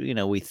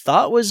we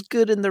thought was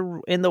good in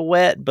the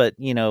wet, but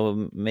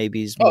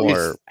maybe he's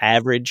more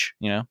average.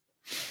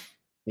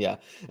 Yeah,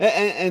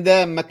 and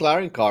then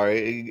McLaren car,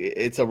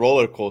 it's a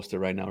roller coaster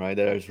right now, right?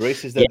 There's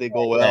races that they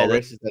go well,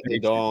 races that they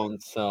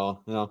don't. So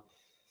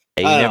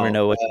you never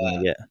know what you're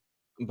gonna get.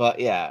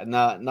 But yeah,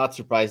 not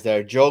surprised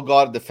there. Joe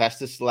got the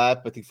fastest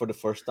lap, I think, for the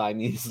first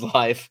time in his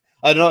life.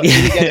 I don't know.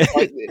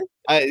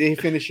 Did he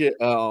finish it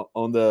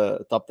on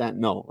the top 10?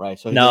 No, right?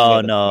 So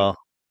no.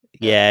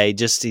 Yeah, he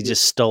just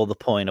stole the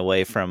point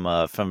away from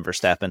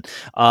Verstappen.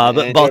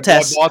 But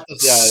Bottas,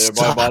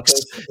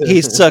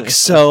 he sucked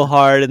so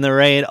hard in the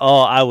rain.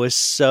 Oh, I was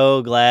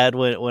so glad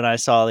when I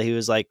saw that he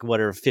was like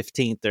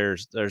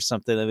 15th or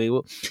something. I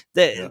mean,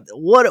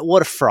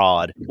 what a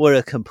fraud! What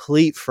a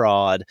complete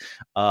fraud!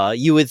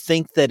 You would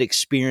think that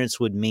experience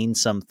would mean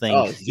something.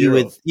 Oh,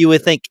 you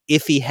would think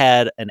if he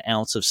had an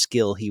ounce of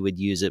skill, he would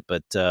use it.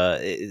 But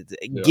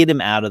get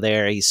him out of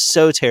there. He's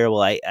so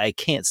terrible. I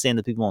can't stand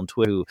the people on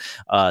Twitter who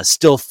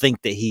still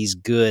think that he's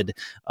good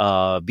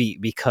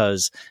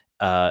because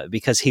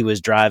he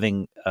was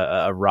driving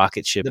a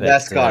rocket ship. The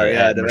best car,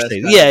 the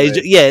Mercedes. Best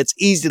car, yeah. It's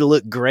easy to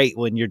look great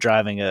when you're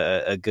driving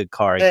a good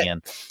car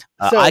again.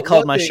 So I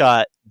called my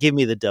shot. Give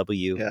me the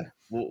W. Yeah.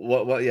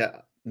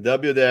 Yeah.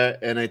 W there,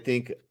 and I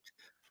think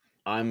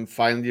I'm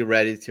finally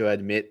ready to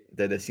admit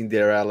that the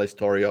Cinderella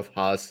story of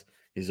Haas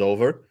is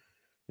over.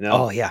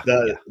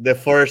 The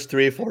first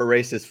 3-4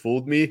 races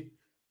fooled me.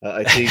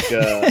 I think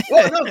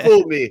not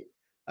fooled me.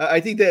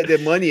 I think that the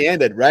money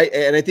ended, right?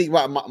 And I think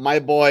my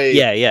boy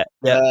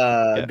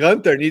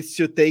Gunter needs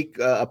to take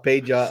a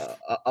page out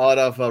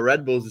of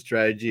Red Bull's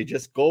strategy.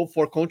 Just go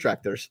for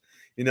contractors.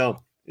 He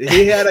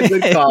had a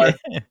good car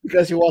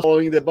because he was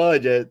following the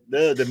budget.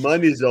 The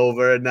money's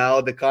over. Now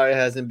the car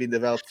hasn't been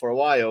developed for a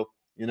while.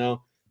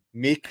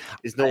 Mick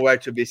is nowhere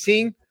to be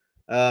seen.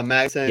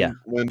 Magnussen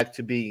went back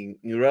to being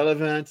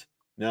irrelevant.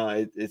 No,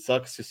 it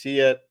sucks to see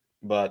it,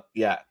 but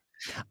yeah.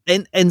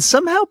 And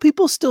somehow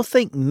people still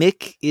think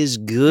Mick is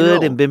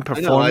good and been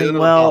performing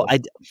well.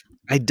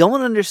 I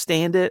don't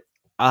understand it.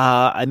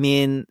 I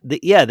mean,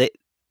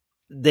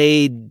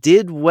 they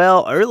did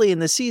well early in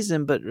the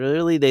season, but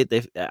really they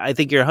I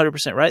think you're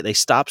 100% right. They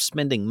stopped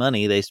spending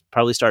money. They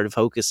probably started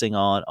focusing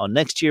on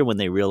next year when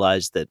they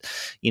realized that,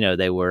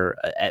 they were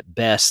at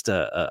best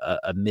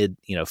a mid,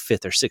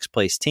 5th or 6th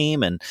place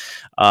team. And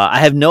I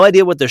have no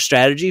idea what their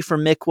strategy for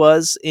Mick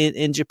was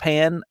in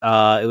Japan.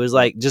 It was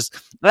like,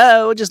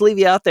 we'll just leave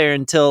you out there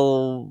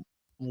until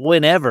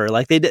whenever.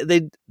 Like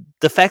the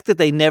fact that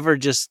they never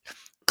just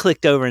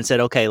clicked over and said,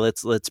 okay,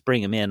 let's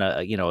bring him in.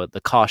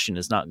 The caution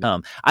is not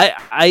come.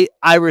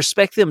 I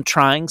respect them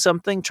trying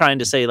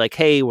to say like,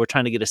 hey, we're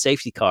trying to get a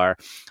safety car.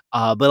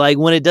 But like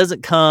when it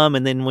doesn't come,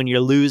 and then when you're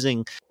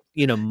losing,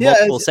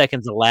 multiple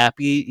seconds a lap,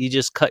 you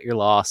just cut your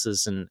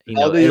losses and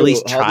at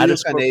least try to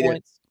score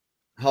points.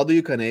 How do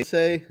you Canadian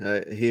say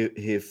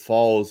he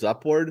falls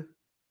upward?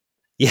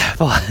 Yeah,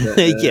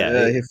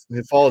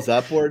 he falls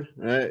upward,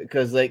 right?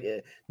 Because like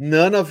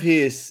none of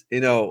his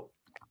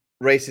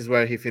races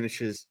where he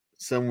finishes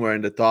somewhere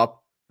in the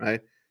top,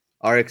 right,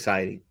 are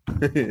exciting.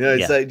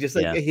 It's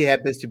like he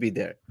happens to be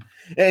there,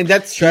 and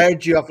that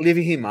strategy of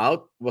leaving him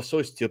out was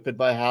so stupid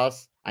by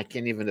Haas. I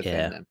can't even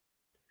defend them.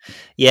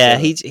 Yeah,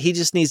 he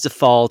just needs to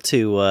fall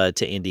to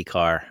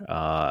IndyCar.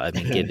 I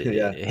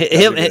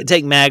mean,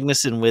 take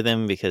Magnussen with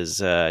him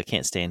because I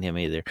can't stand him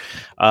either.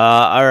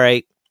 All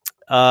right.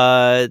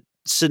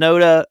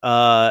 Sonoda,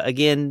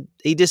 again,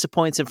 he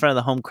disappoints in front of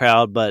the home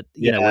crowd, but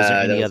was there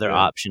any other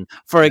option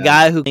for a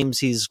guy who claims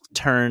he's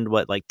turned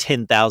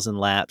 10,000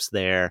 laps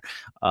there?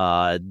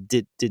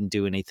 Didn't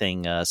do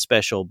anything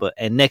special,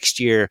 and next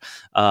year,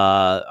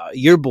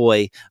 your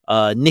boy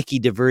Nicky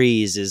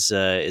DeVries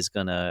is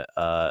gonna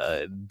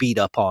beat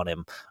up on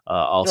him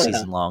all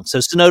season long. So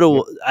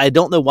Sonoda, I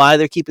don't know why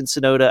they're keeping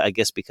Sonoda. I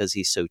guess because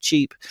he's so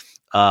cheap,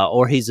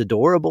 or he's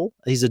adorable.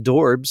 He's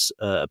adorbs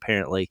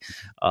apparently.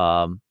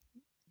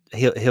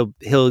 He's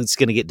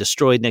going to get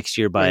destroyed next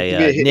year by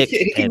Nick,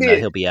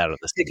 he'll be out of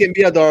this. He can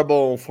be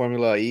adorable in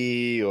Formula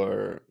E,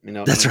 or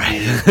that's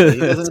right. He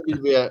doesn't need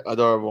to be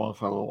adorable in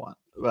Formula 1,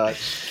 but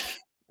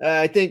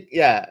I think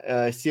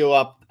still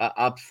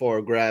up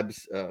for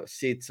grabs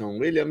seats on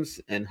Williams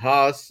and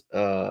Haas.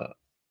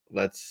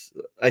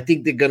 I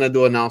think they're gonna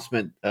do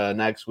announcement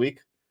next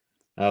week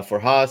for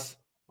Haas.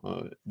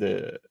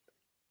 The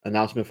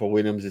announcement for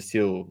Williams is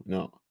still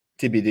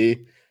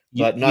TBD,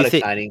 but not you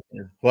think? exciting.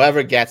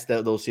 Whoever gets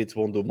those seats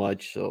won't do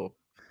much, so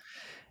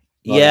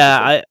not interested.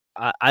 Yeah,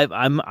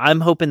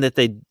 I'm hoping that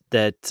the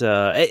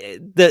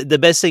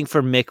best thing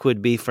for Mick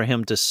would be for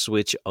him to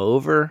switch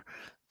over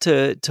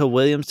to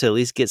Williams to at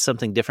least get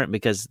something different,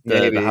 because the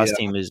Maybe, Haas yeah.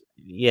 team is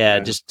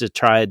just to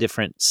try a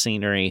different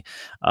scenery.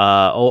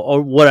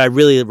 Or what I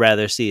really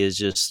rather see is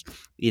just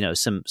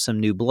some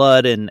new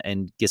blood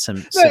and give some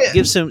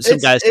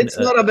guys It's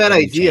not a bad new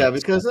idea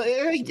chance. because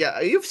yeah,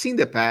 you've seen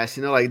the past,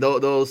 like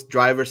those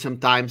drivers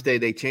sometimes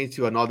they change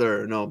to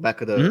another,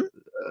 back of Mhm.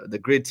 the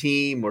grid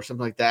team or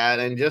something like that,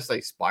 and just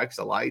like sparks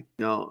a light,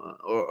 Yeah.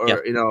 or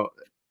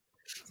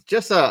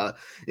just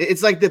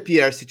it's like the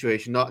Pierre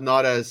situation,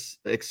 not as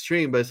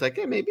extreme, but it's like,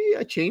 hey, maybe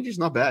a change is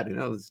not bad,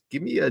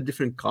 give me a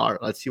different car,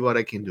 let's see what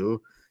I can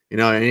do,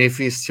 and if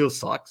he still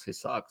sucks, he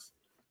sucks,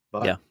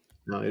 but Yeah.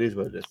 no, it is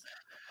what it is.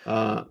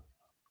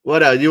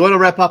 What else? You want to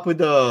wrap up with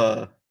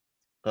the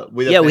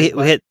We fantasy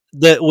hit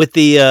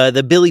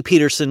the Billy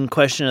Peterson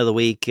question of the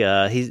week.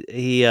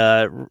 He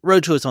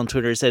wrote to us on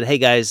Twitter and said, "Hey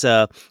guys,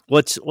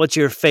 what's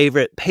your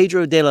favorite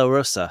Pedro De La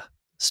Rosa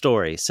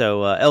story?"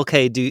 So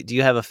LK, do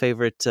you have a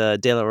favorite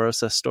De La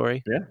Rosa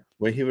story? Yeah,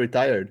 when he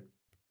retired,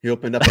 he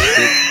opened up a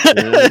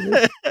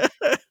pit.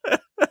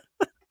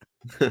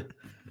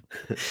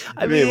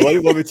 I mean, what do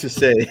you want me to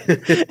say?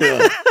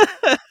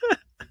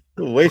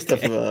 Waste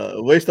of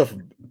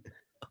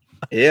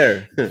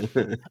air.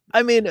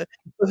 I mean,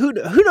 who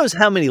knows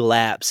how many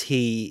laps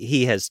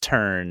he has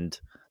turned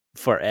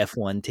for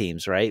F1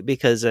 teams, right?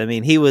 Because I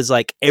mean, he was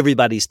like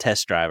everybody's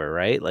test driver,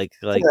 right? Like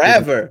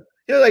Forever.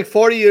 You're like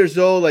 40 years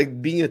old,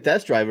 like being a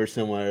test driver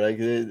somewhere. Like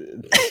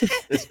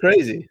it's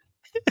crazy.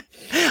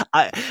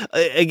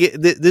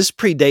 This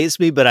predates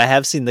me, but I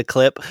have seen the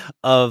clip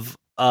of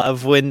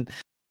when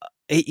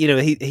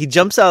he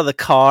jumps out of the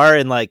car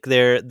and like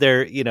they're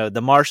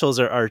the marshals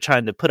are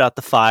trying to put out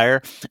the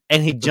fire,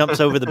 and he jumps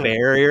over the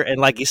barrier and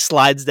like he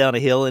slides down a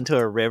hill into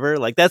a river.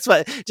 Like that's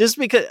why, just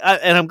because,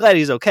 and I'm glad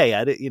he's okay.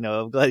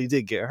 I'm glad he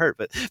did get hurt,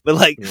 but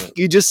like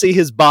you just see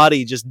his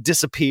body just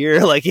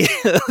disappear, like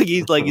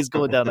he's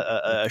going down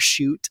a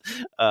chute.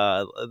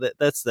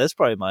 That's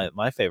probably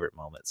my favorite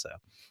moment. So.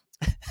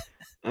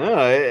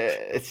 Oh,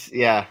 it's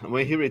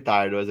when he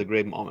retired, it was a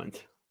great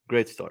moment.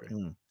 Great story.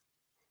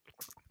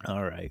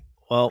 All right.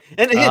 Well,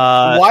 and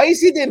why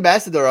is he the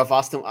ambassador of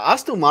Aston?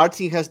 Aston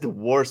Martin has the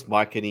worst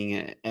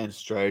marketing and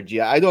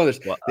strategy. I don't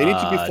understand. They need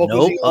to be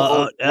focusing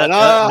on.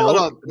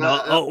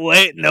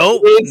 Wait,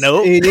 no.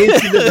 He needs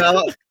to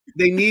develop.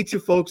 They need to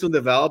focus on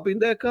developing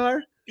that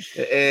car.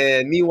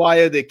 And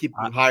meanwhile, they keep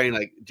hiring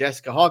like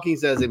Jessica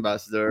Hawkins as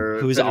ambassador,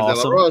 who's Pedro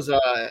awesome. De La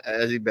Rosa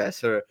as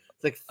ambassador.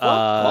 It's like fuck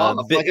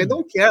off. Like I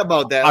don't care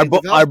about that.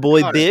 Our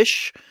boy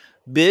Bish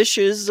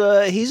is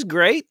he's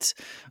great.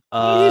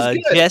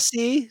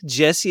 Jesse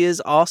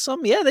is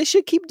awesome. Yeah, they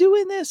should keep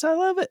doing this. I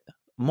love it.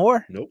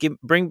 More. Nope.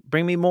 Bring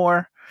me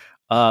more.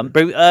 Sad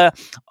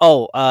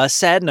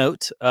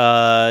note.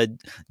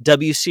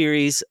 W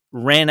Series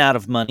ran out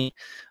of money.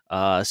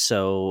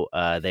 So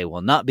they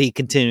will not be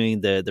continuing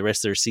the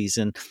rest of their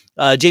season.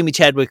 Jamie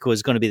Chadwick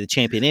was going to be the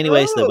champion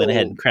anyway, so they went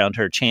ahead and crowned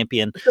her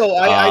champion. So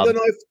I don't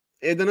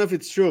know if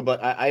it's true,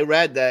 but I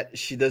read that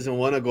she doesn't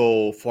want to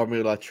go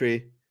Formula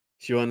 3.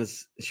 She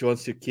wants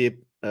to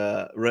keep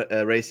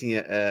racing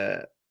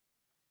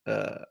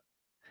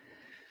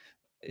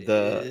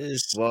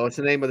what's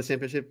the name of the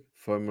championship?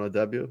 Formula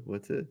W.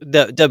 What's it?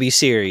 The W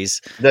Series.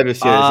 W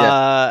Series.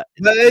 Yeah,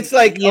 but it's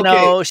like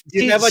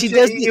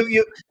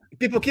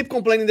people keep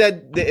complaining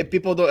that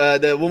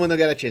the woman don't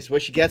get a chase. When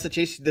she gets a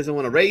chase, she doesn't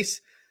want to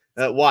race.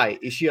 Why?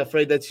 Is she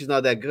afraid that she's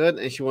not that good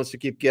and she wants to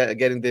keep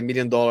getting the $1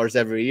 million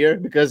every year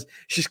because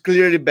she's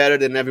clearly better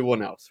than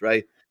everyone else,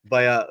 right?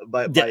 By a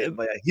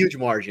huge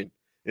margin.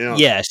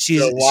 Yeah,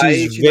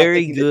 she's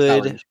very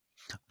good.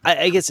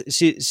 I guess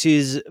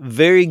she's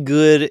very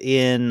good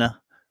in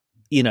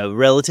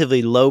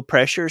relatively low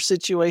pressure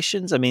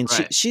situations. I mean,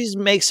 right. She's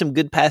makes some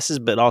good passes,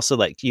 but also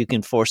like you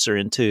can force her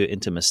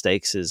into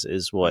mistakes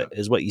is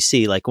what you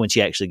see like when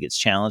she actually gets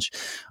challenged.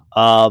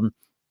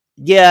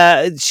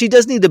 Yeah, she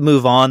does need to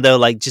move on though.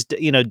 Like just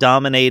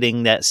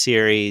dominating that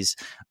series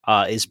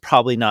is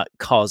probably not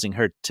causing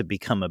her to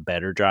become a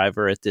better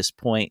driver at this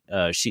point.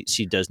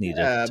 She does need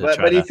to try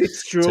but if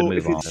it's true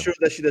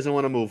that she doesn't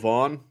want to move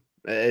on,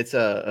 it's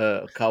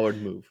a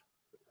coward move.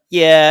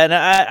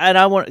 Yeah, and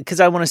I want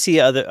to see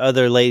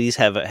other ladies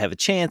have a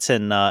chance,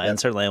 and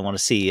certainly I want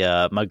to see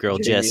my girl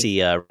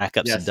Jessie rack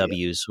up some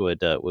W's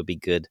would be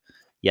good.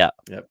 Yeah.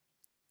 Yep.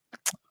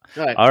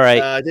 All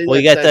right. Well,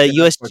 you got the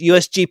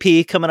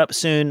USGP coming up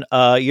soon.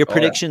 Your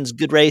predictions: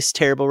 good race,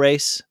 terrible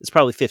race. It's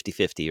probably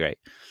 50-50, right?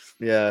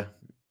 Yeah.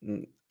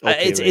 Okay,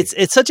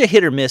 it's such a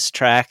hit or miss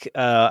track.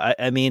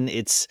 I mean,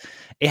 it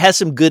has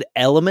some good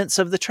elements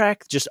of the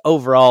track, just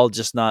overall,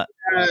 just not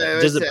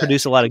doesn't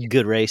produce a lot of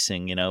good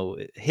racing.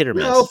 Hit or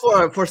miss.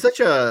 For such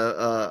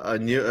a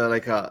new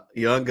like a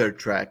younger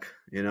track,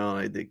 You know,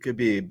 it could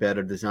be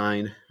better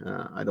designed.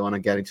 I don't want to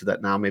get into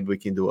that now. Maybe we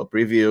can do a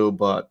preview,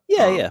 but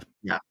Yeah.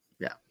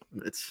 yeah.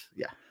 It's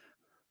yeah.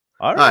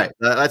 All All right.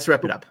 right, let's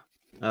wrap it up.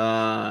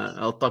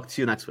 I'll talk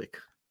to you next week.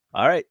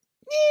 All right.